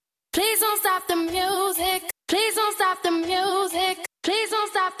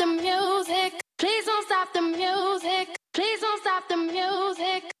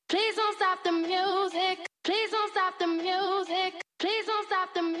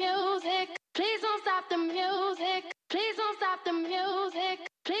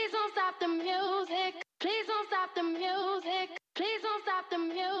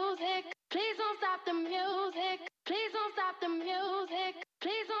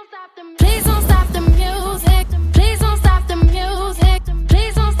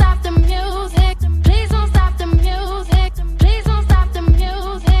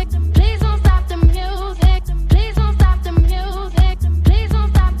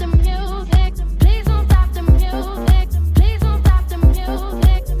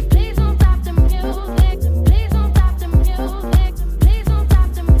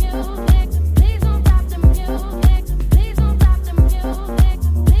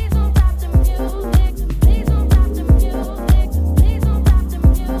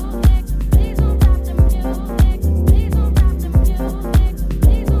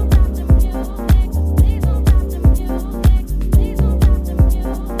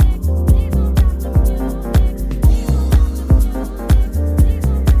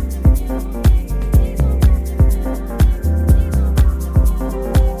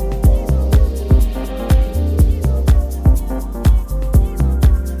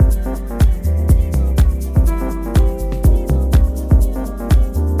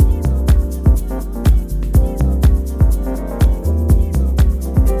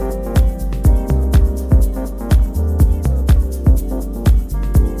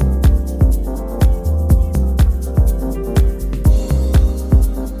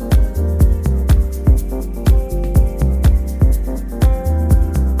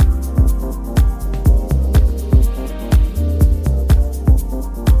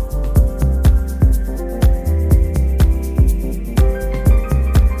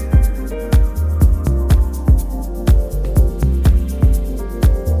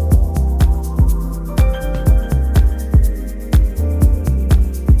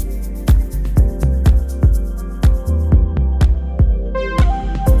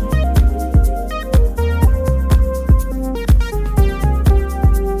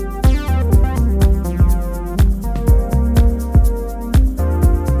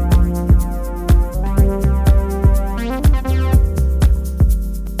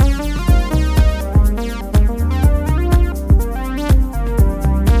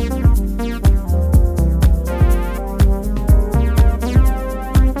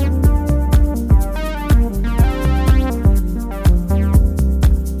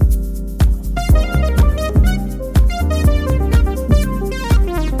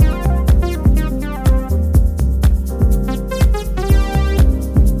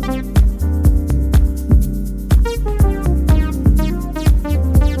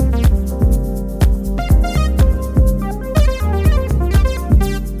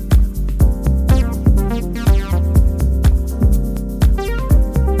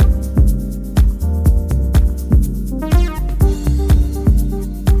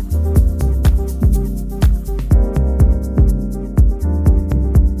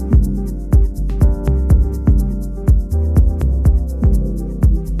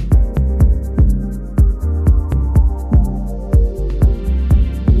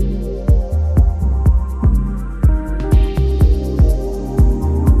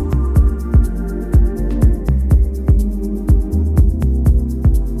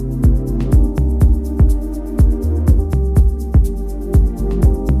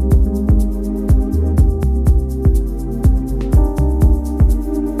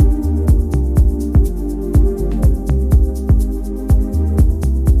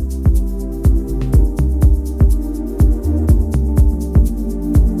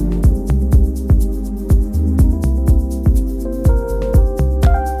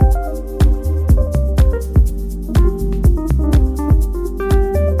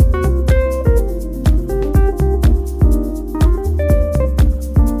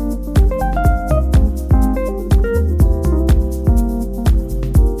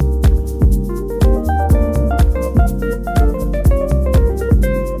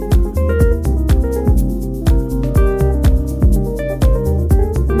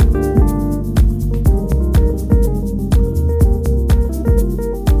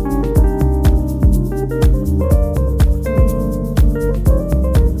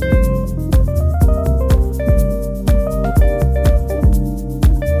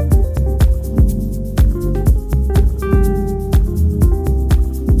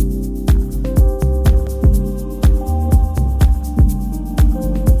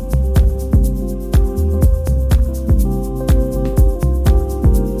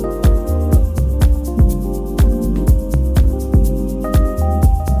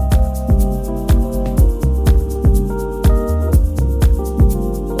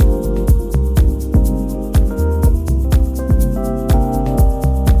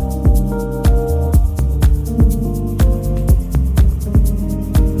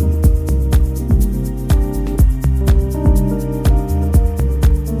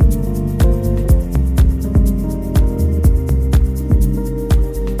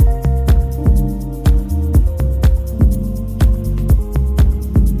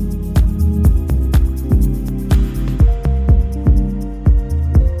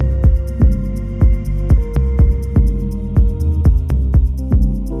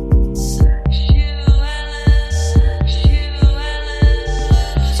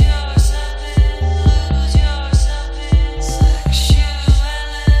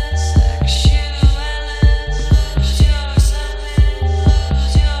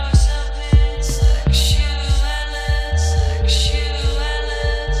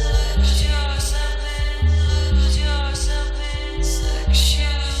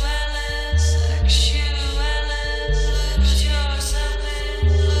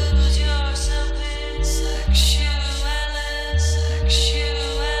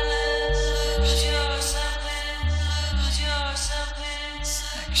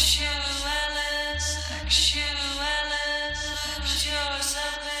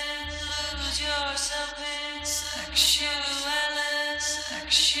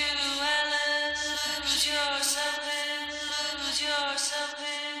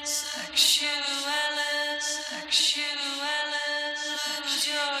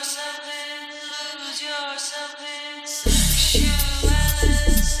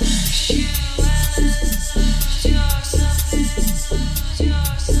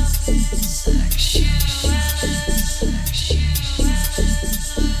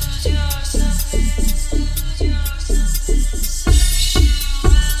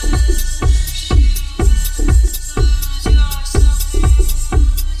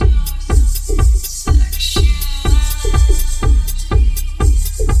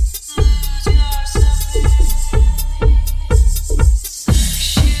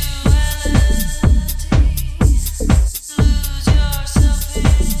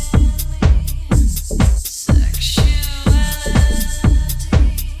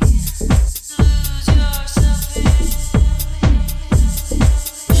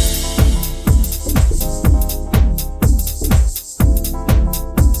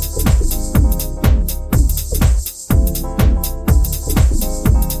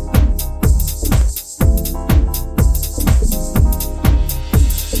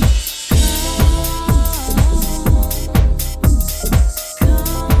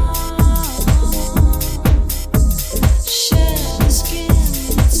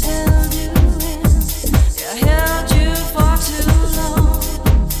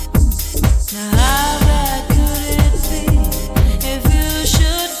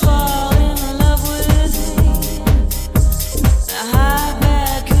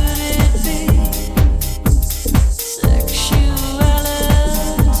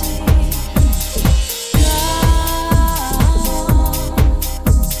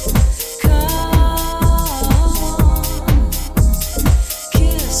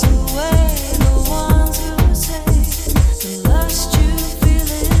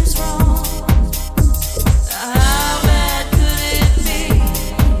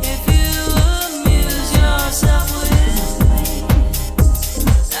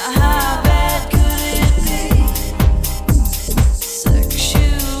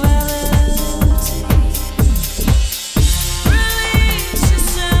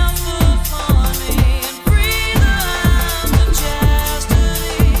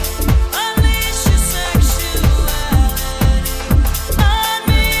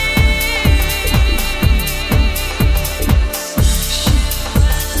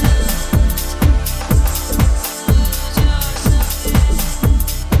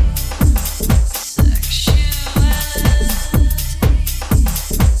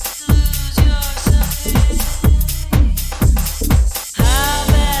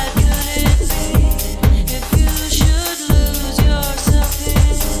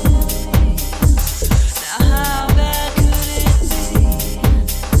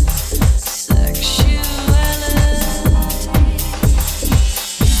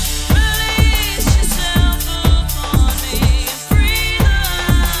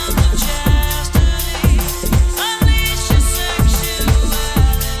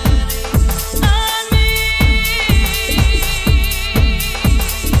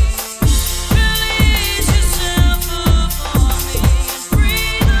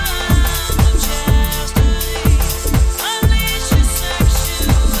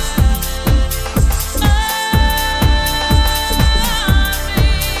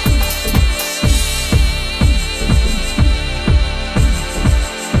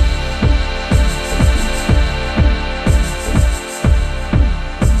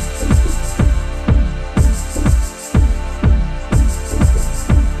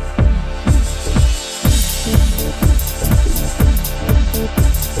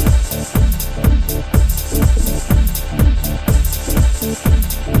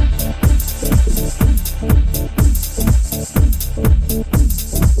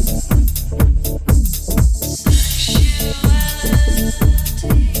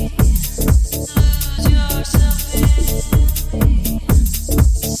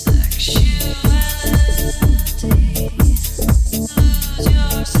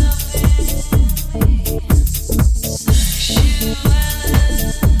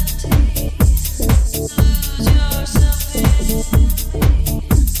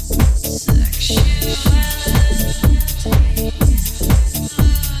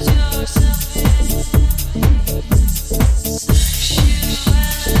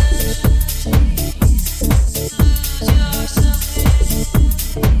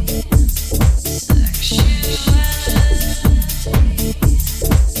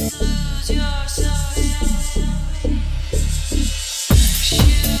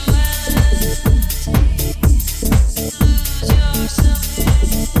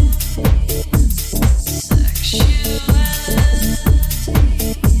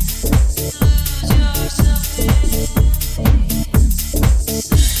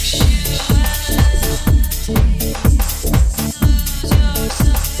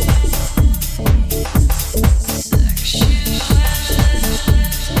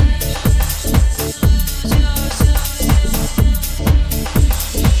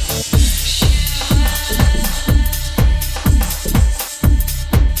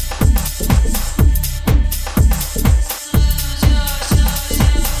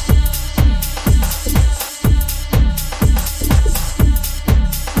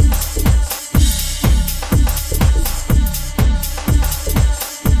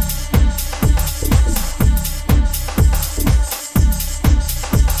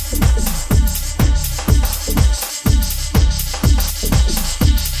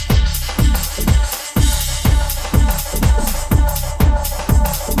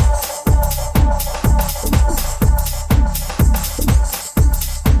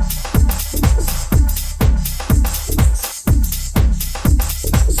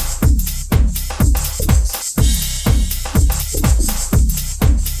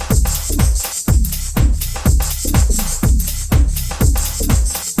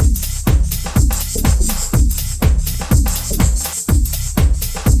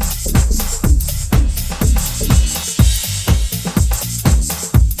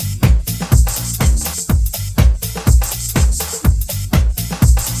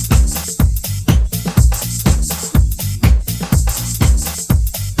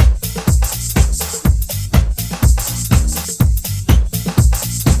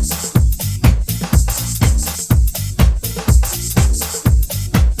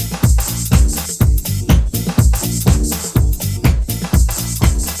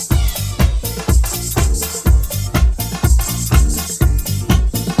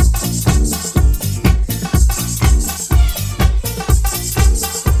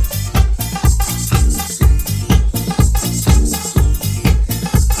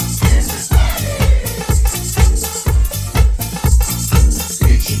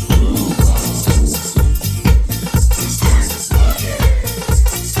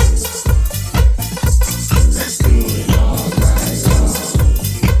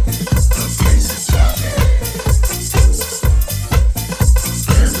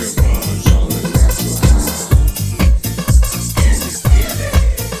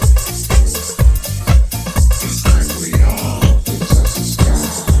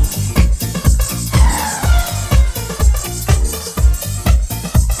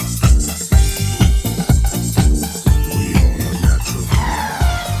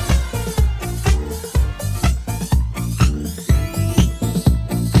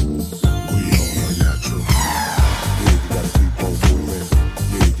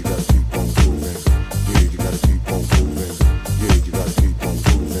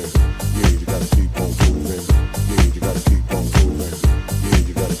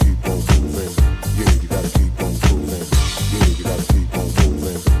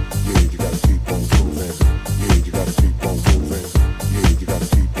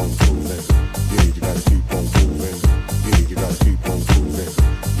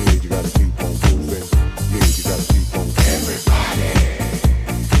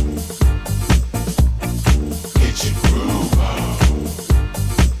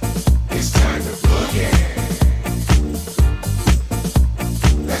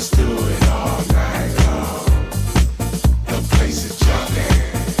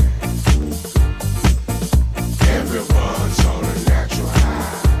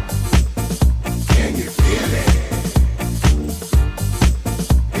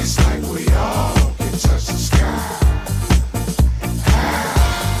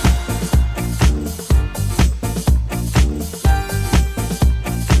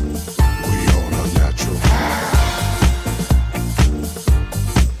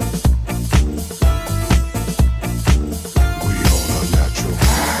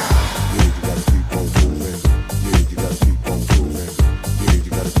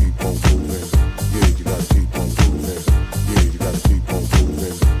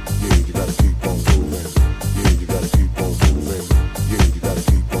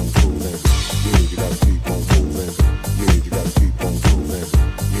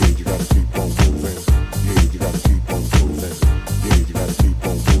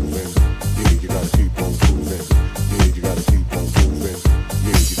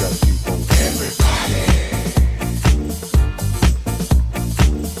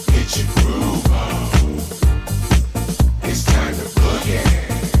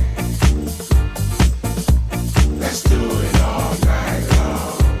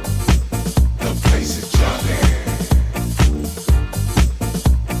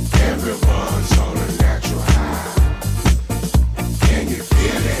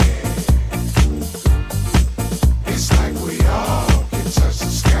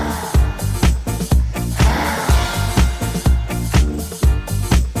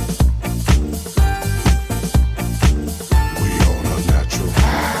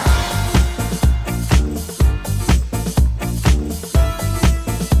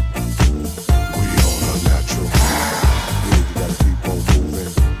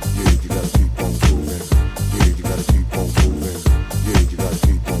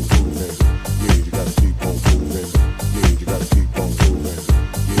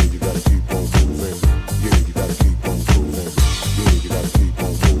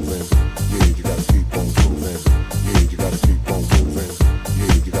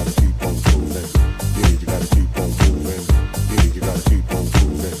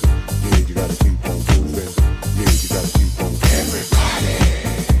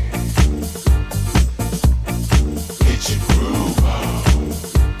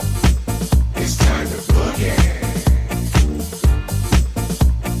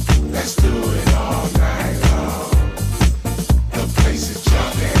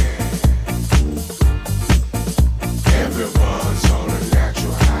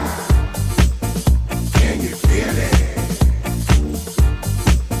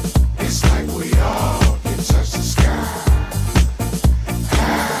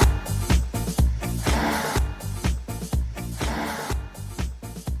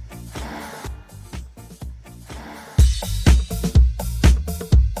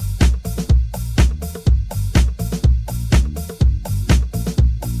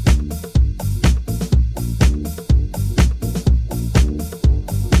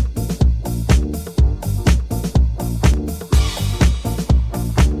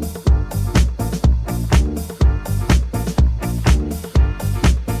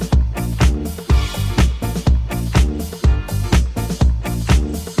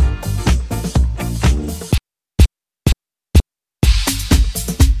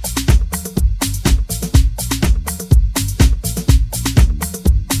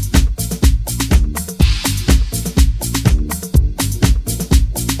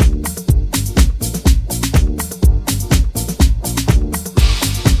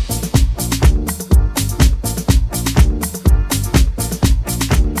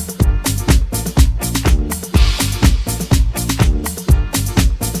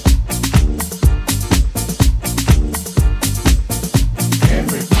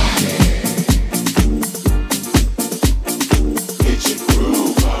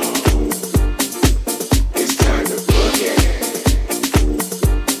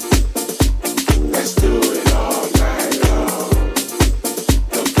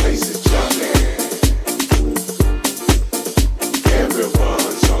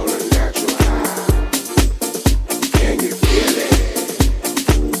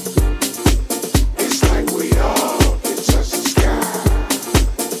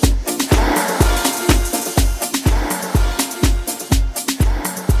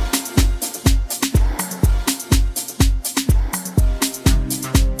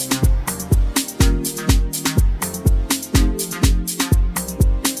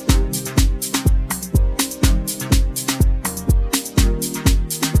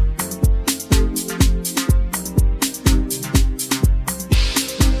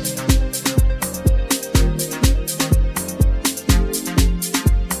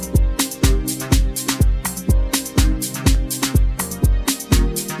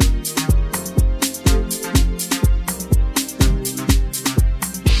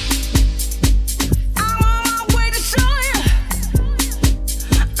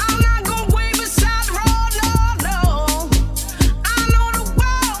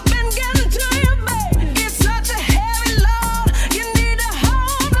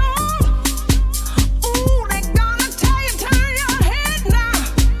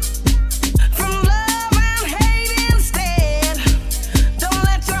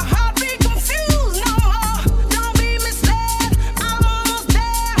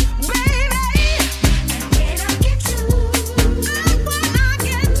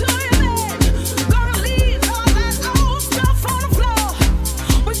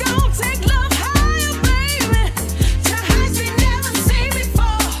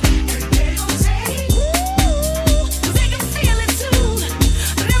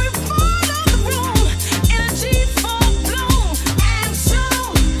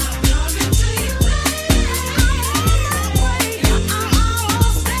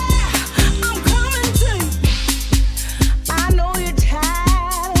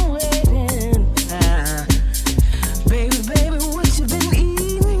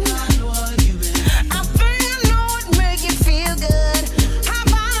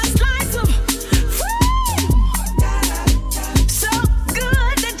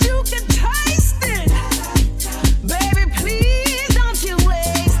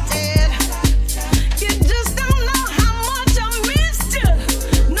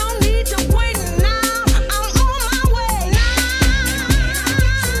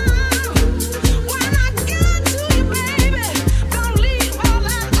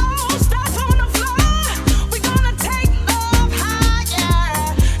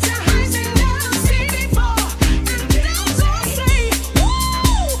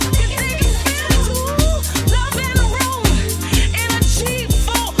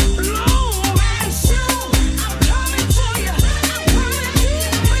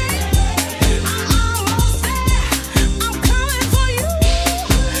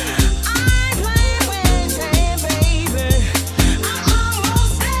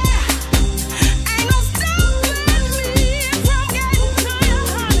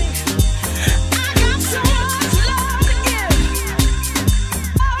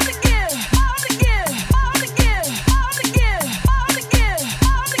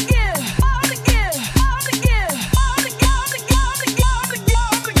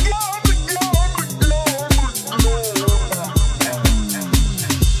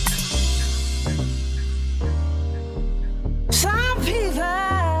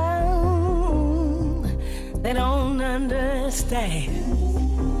understand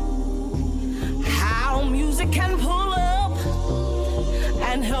how music can pull up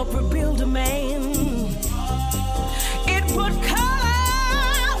and help rebuild a man. It put color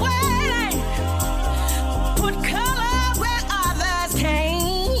where others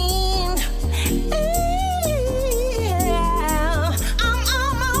can't. Yeah, I'm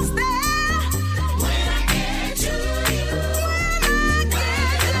almost there. When I get to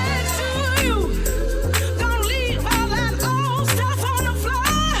you, don't leave all that old stuff on the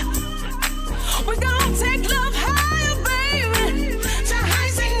floor. We're gonna take love higher, baby, to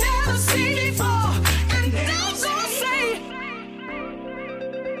heights they never seen before. And those who say,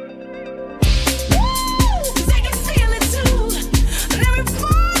 woo, they can feel it too. And every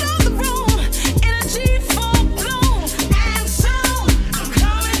part of the room, energy full bloom. And so I'm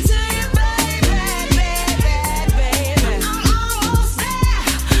coming to you, baby, baby, baby. I'm almost there.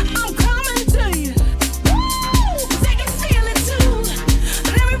 I'm coming to you. Woo, they can feel it too.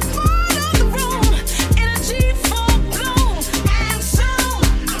 And every part of the room, energy full bloom. And so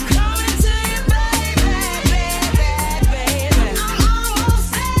I'm coming to you, baby, baby, baby. I'm almost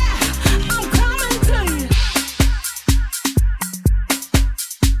there. I'm coming to you.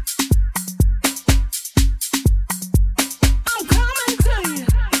 I'm coming to you. I'm coming to you. I'm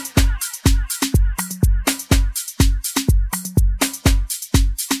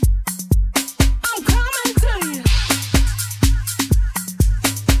coming to you. I'm coming to you. I'm coming to you. I'm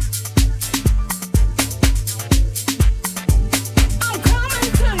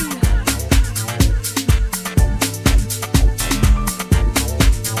coming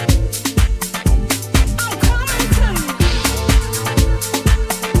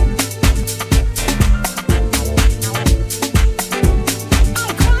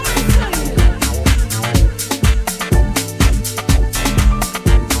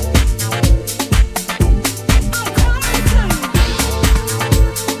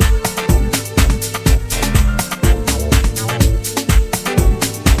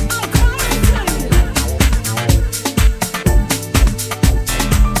you. I'm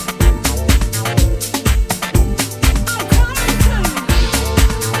coming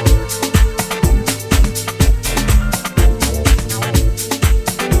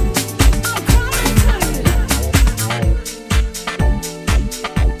to you. I'm coming to you.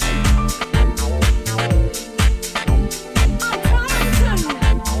 I'm coming to you. I'm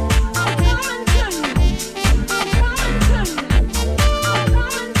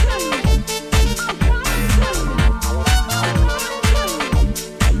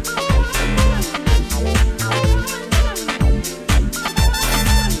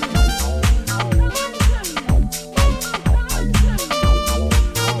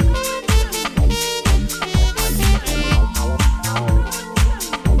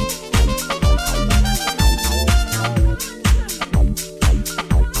to you.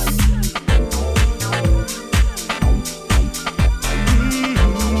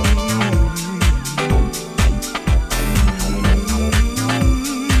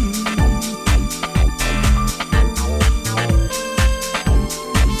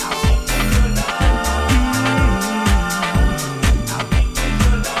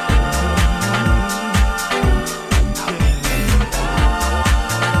 I'm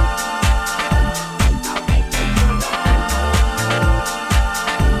coming to you. I'm coming to you. I'm coming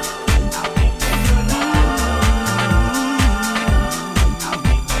to you.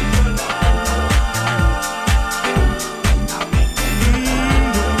 I'm coming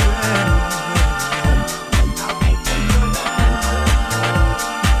to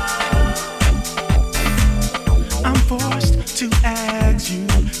you. I'm forced to ask you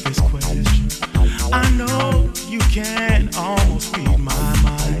this question. I know you can almost read my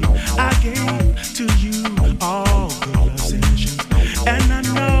mind. I gave to you all good possessions, and I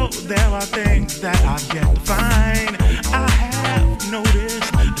know there are things that I've yet to find. I have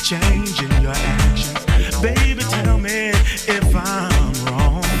noticed a change in your actions. Baby, tell me if I'm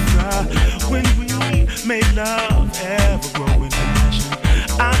wrong. When we made love ever grow in passion,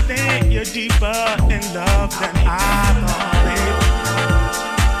 I think you're deeper in love than I thought, baby.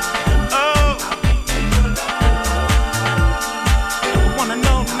 Oh, I wanna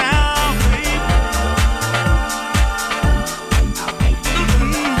know now, baby.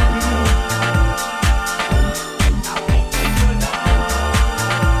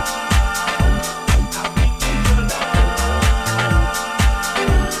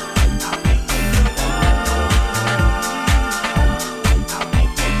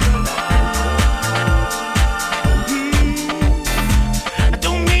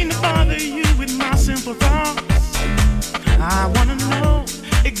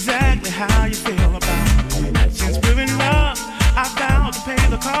 how you feel about me. Since we're in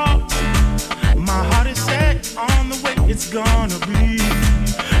it's gonna be.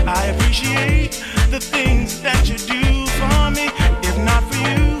 I appreciate the things that you do for me. If not for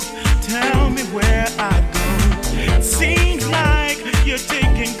you, tell me where I'd go. Seems like you're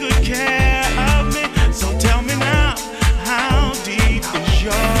taking good care of me. So tell me now, how deep is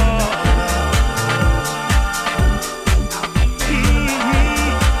your love?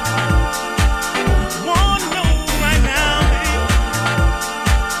 Wanna know right now, baby.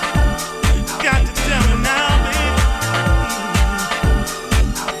 Got to tell me now, baby.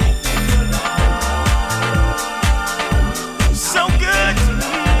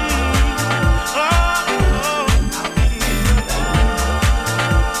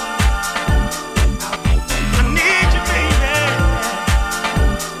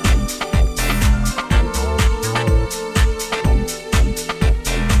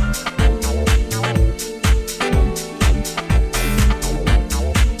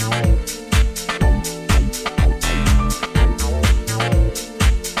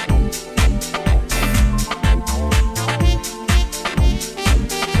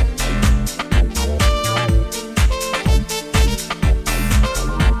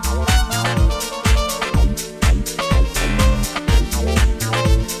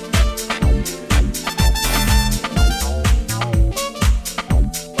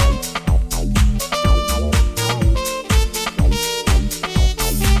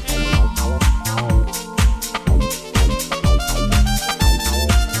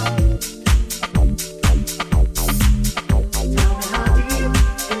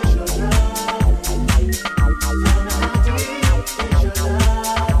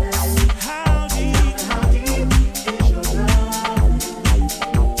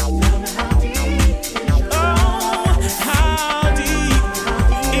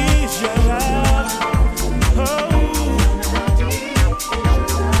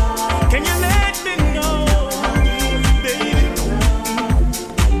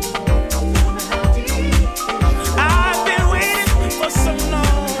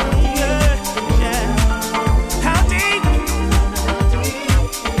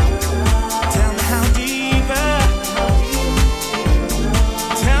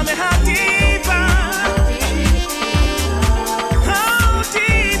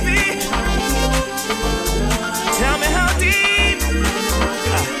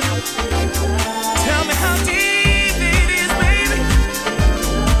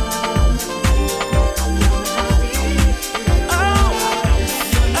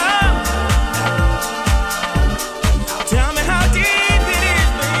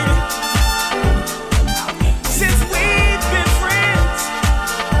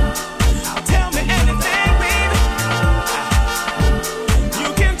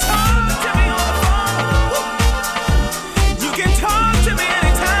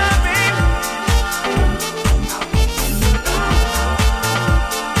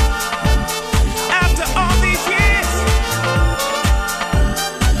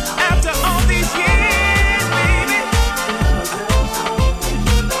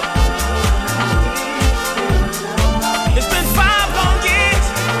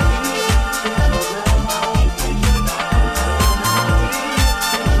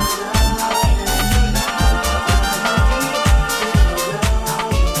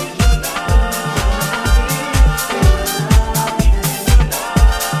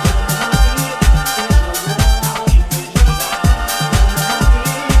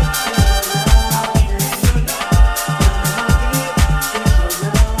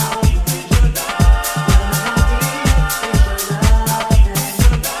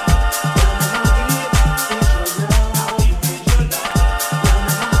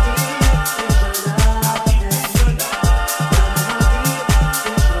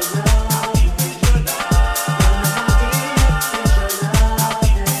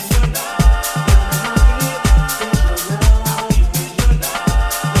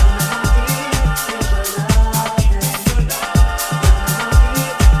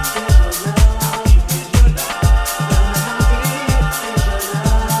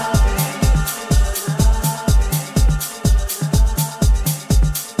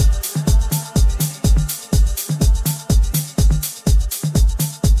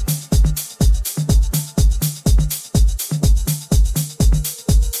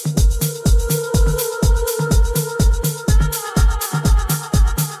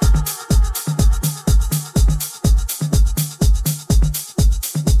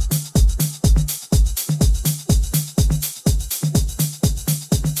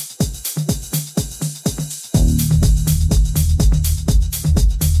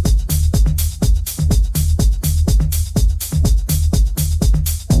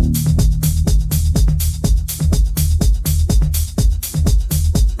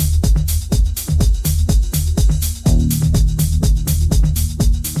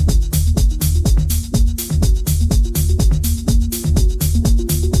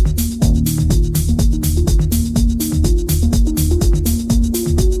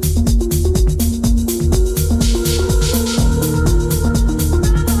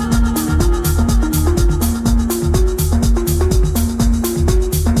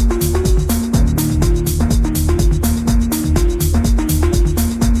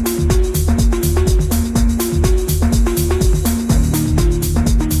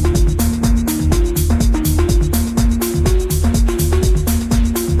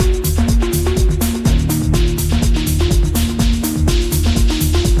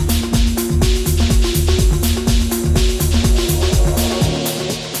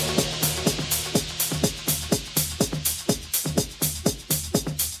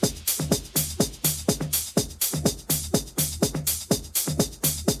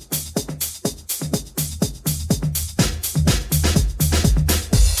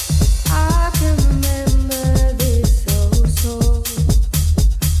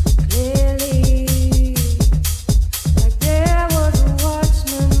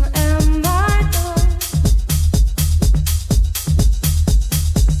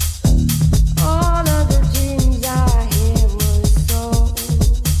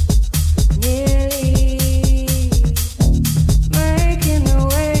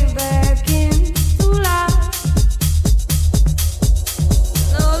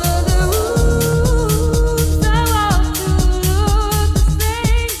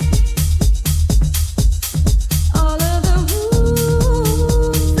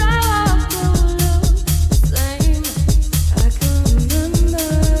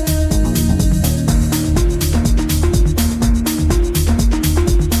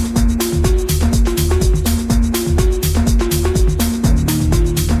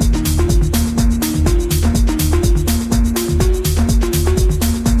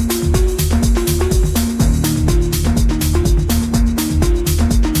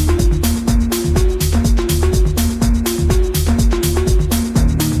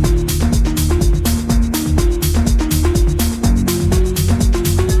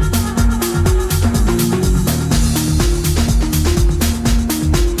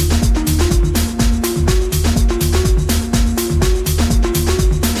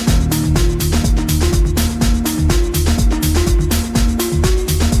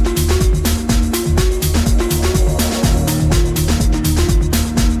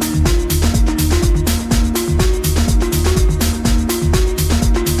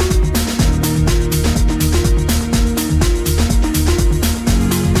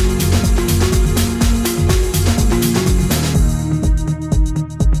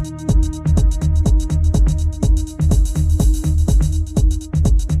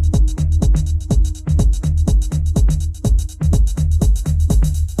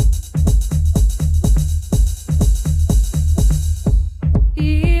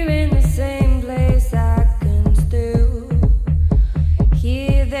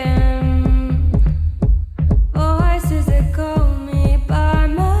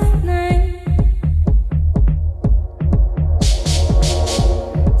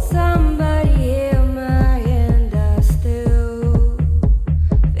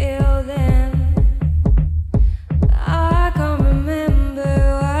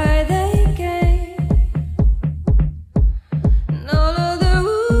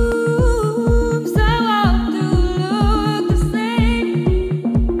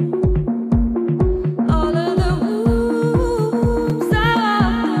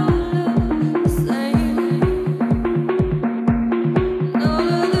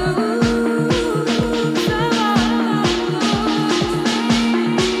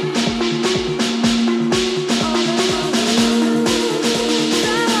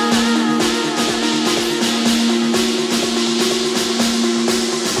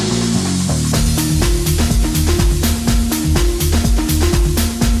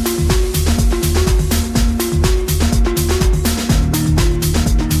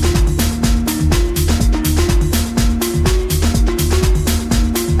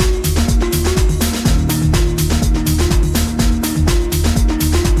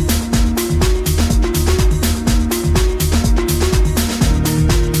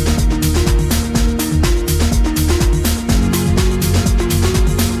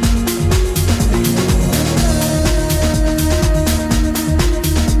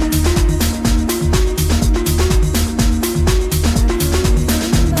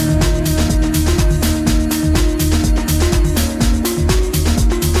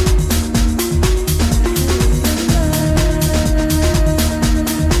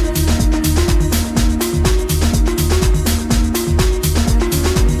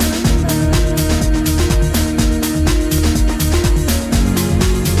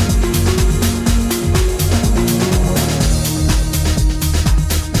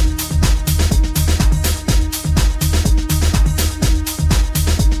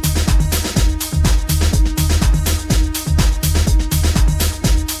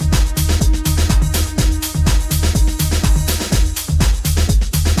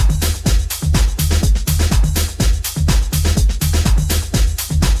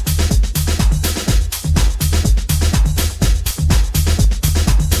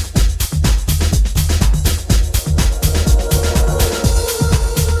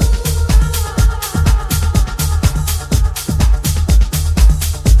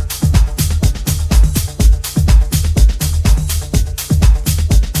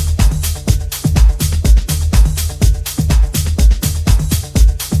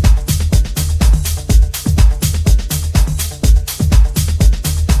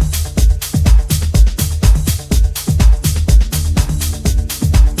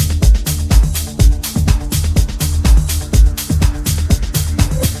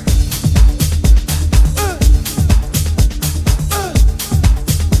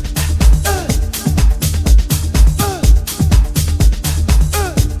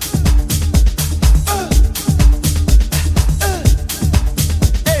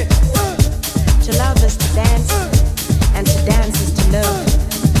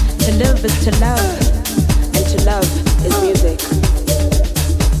 love is to love, and to love is music.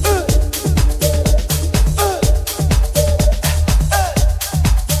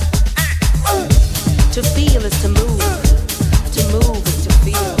 To feel is to move is to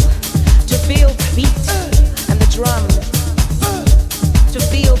feel. To feel the beat and the drum. To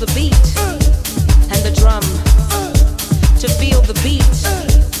feel the beat and the drum. To feel the beat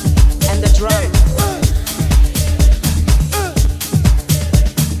and the drum.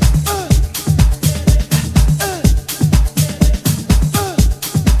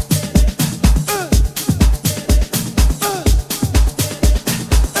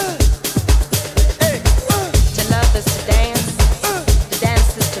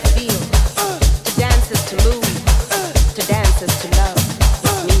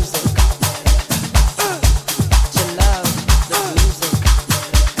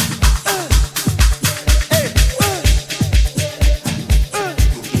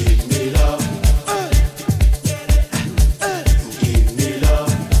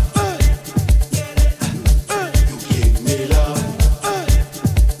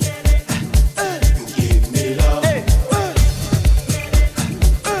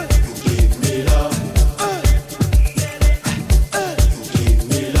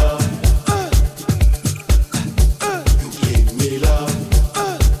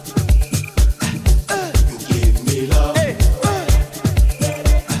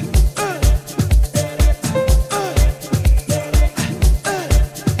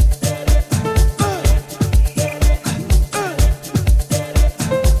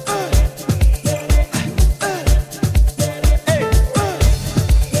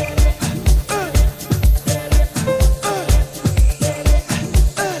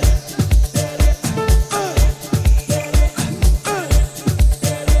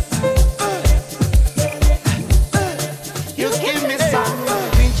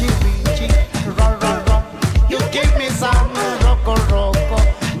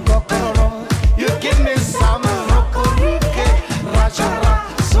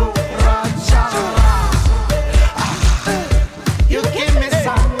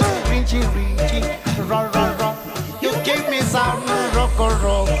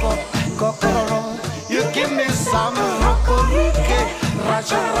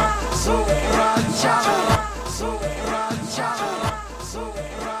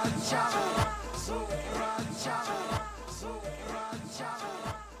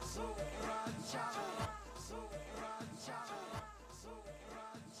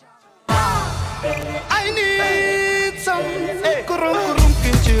 I need some kurum kurum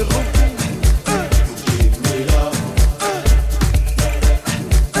kinchirum.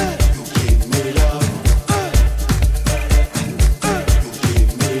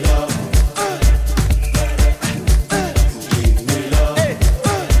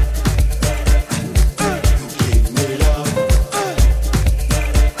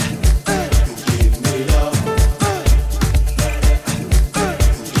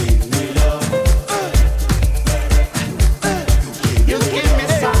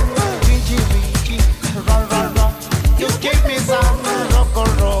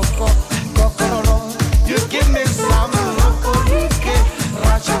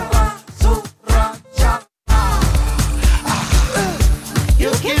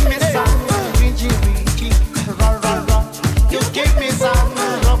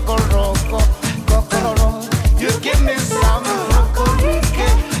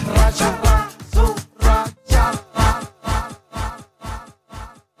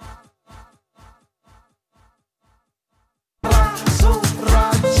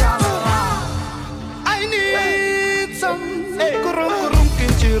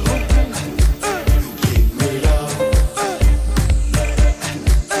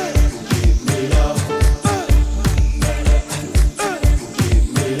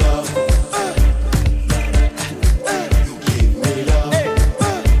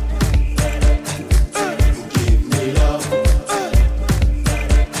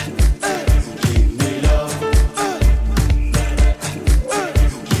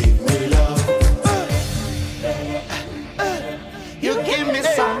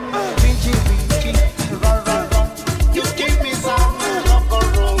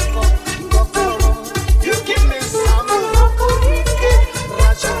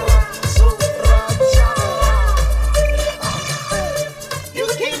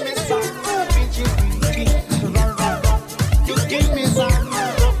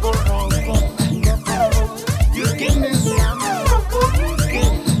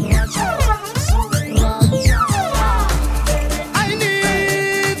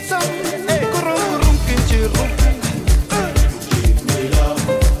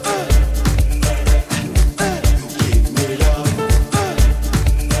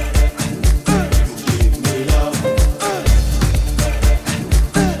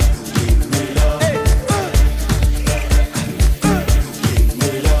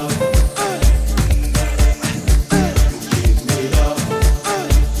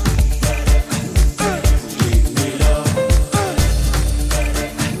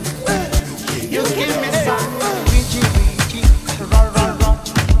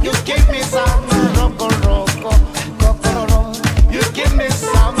 give me some rocco rocco, cocororo. You give me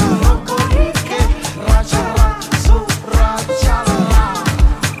some rocco ricke, rachara, su rachala.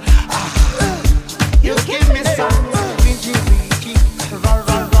 You give me some wiki wiki, ra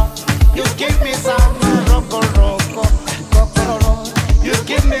ra ra. You give me some rocco rocco, cocororo. You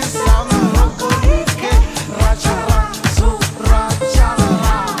give me some rocco ricke, rachara, su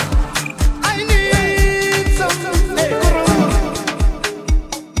rachala. I need some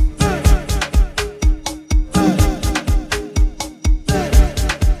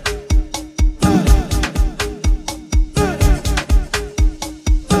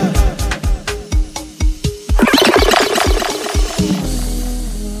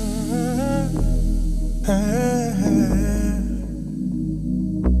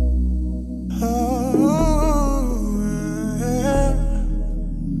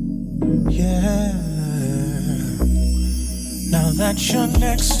Yeah. Now that you're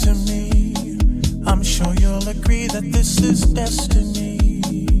next to me, I'm sure you'll agree that this is destiny.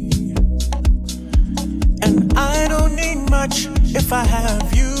 And I don't need much if I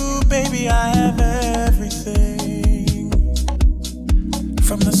have you, baby, I have everything.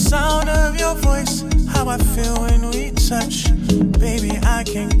 From the sound of your voice, how I feel when we touch, baby, I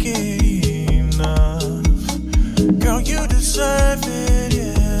can't get enough. Girl, you deserve it,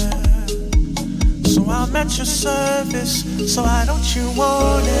 yeah. So I'm at your service, so why don't you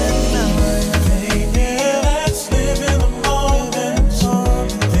want it now? Baby, let's live in the moment.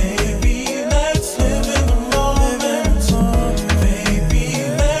 Baby, let's live in the moment. Baby,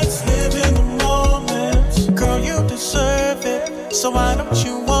 let's live in the moment. Girl, you deserve it, so why don't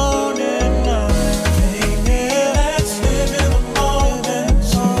you want it now? Baby, let's live in the moment.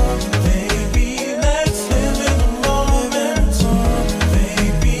 Baby, let's live in the moment.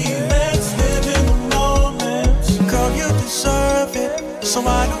 Baby, let's live in the moment. Girl, you deserve it, so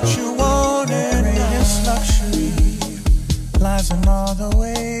why don't you want it? Greatest luxury lies in all the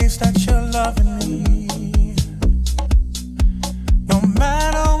ways that you're loving me. No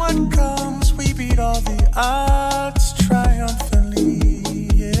matter what comes, we beat all the odds triumphantly.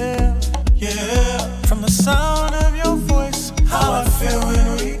 Yeah, yeah. From the sound of your voice, how I feel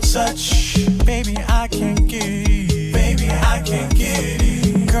when we touch, baby, I can't get it. Baby, I can't get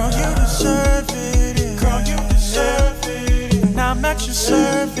it. Girl, you deserve it. Yeah. Girl, you deserve it. And I'm at your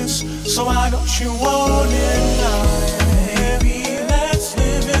service, so why don't you want it now? Baby, let's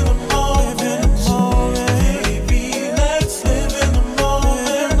live in the moment. Baby, let's live in the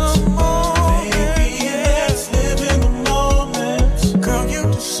moment. Baby, let's live in the moment. Girl, you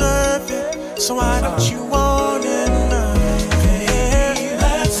deserve it, so why don't you want it now? Baby,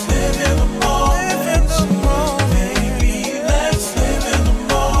 let's live in the moment. Baby, let's live in the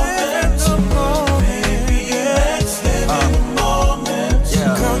moment. Baby, let's live in the moment.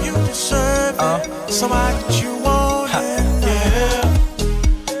 Girl, you deserve it, so why don't you want it? Yeah.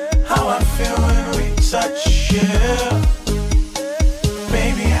 How I feel when we touch, yeah.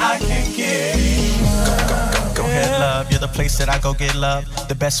 Baby, I can't get it. Go ahead, love. You're the place that I go get love.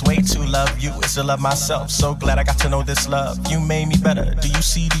 The best way to love you is to love myself. So glad I got to know this love. You made me better. Do you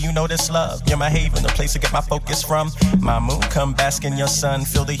see? Do you know this love? You're my haven, the place to get my focus from. My moon, come bask in your sun.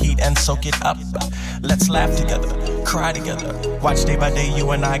 Feel the heat and soak it up. Let's laugh together, cry together. Watch day by day,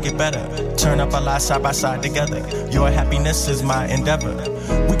 you and I get better. Turn up our lives side by side together. Your happiness is my endeavor.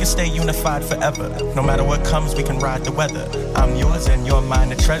 We can stay unified forever. No matter what comes, we can ride the weather. I'm yours and you're mine,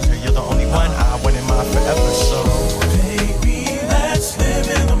 the treasure. You're the only one I want in mind forever. So